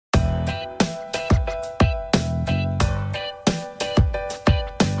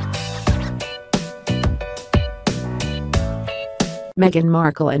Meghan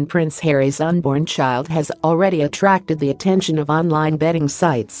Markle and Prince Harry's unborn child has already attracted the attention of online betting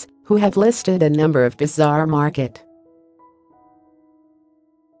sites, who have listed a number of bizarre markets.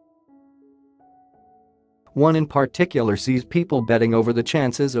 One in particular sees people betting over the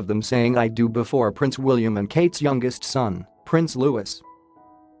chances of them saying "I do" before Prince William and Kate's youngest son, Prince Louis.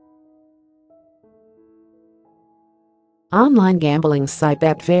 Online gambling site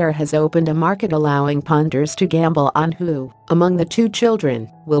Betfair has opened a market allowing punters to gamble on who, among the two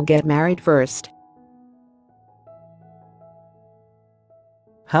children, will get married first.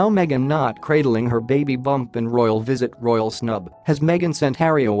 How Meghan not cradling her baby bump in royal visit. Royal SNUB. Has Meghan sent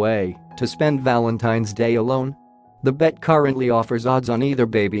Harry away to spend Valentine's Day alone? The bet currently offers odds on either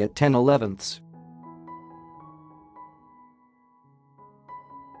baby at 10/11ths.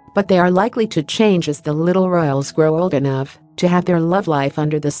 But they are likely to change as the little royals grow old enough to have their love life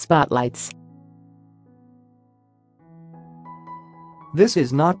under the spotlights. This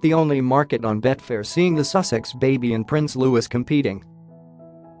is not the only market on Betfair seeing the Sussex baby and Prince Louis competing.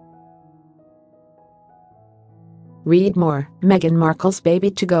 Read more. Meghan Markle's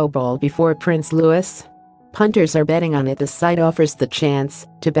baby to go bald before Prince Louis? Punters are betting on it. The site offers the chance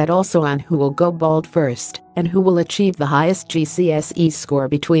to bet also on who will go bald first and who will achieve the highest GCSE score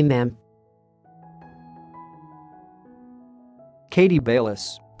between them. Katie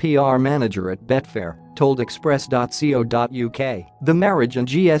Baylis, PR manager at Betfair, told Express.co.uk the marriage and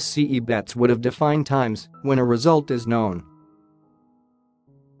GSCE bets would have defined times when a result is known.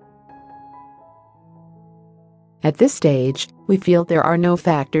 At this stage, we feel there are no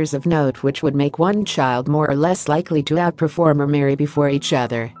factors of note which would make one child more or less likely to outperform or marry before each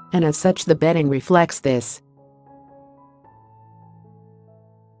other, and as such the betting reflects this.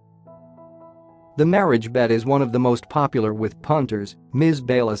 The marriage bet is one of the most popular with punters, Ms.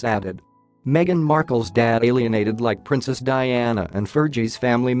 Baylis added. Meghan Markle's dad alienated like Princess Diana and Fergie's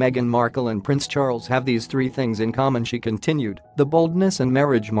family. Meghan Markle and Prince Charles have these three things in common, she continued. The baldness and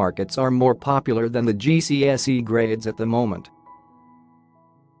marriage markets are more popular than the GCSE grades at the moment.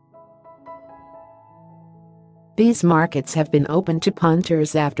 These markets have been opened to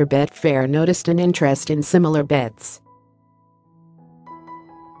punters after Betfair noticed an interest in similar bets.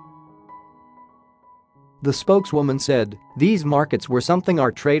 The spokeswoman said, "These markets were something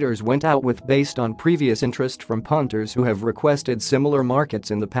our traders went out with based on previous interest from punters who have requested similar markets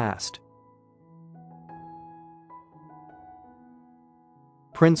in the past."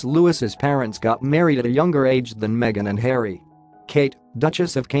 Prince Louis's parents got married at a younger age than Meghan and Harry. Kate,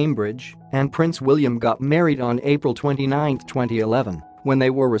 Duchess of Cambridge, and Prince William got married on April 29, 2011, when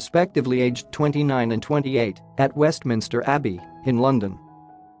they were respectively aged 29 and 28, at Westminster Abbey, in London.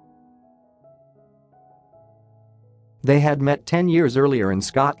 They had met 10 years earlier in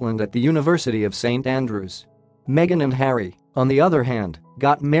Scotland at the University of St Andrews. Meghan and Harry, on the other hand,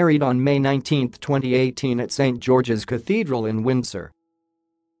 got married on May 19, 2018 at St George's Cathedral in Windsor.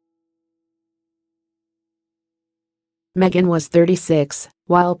 Meghan was 36,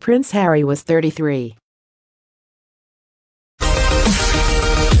 while Prince Harry was 33.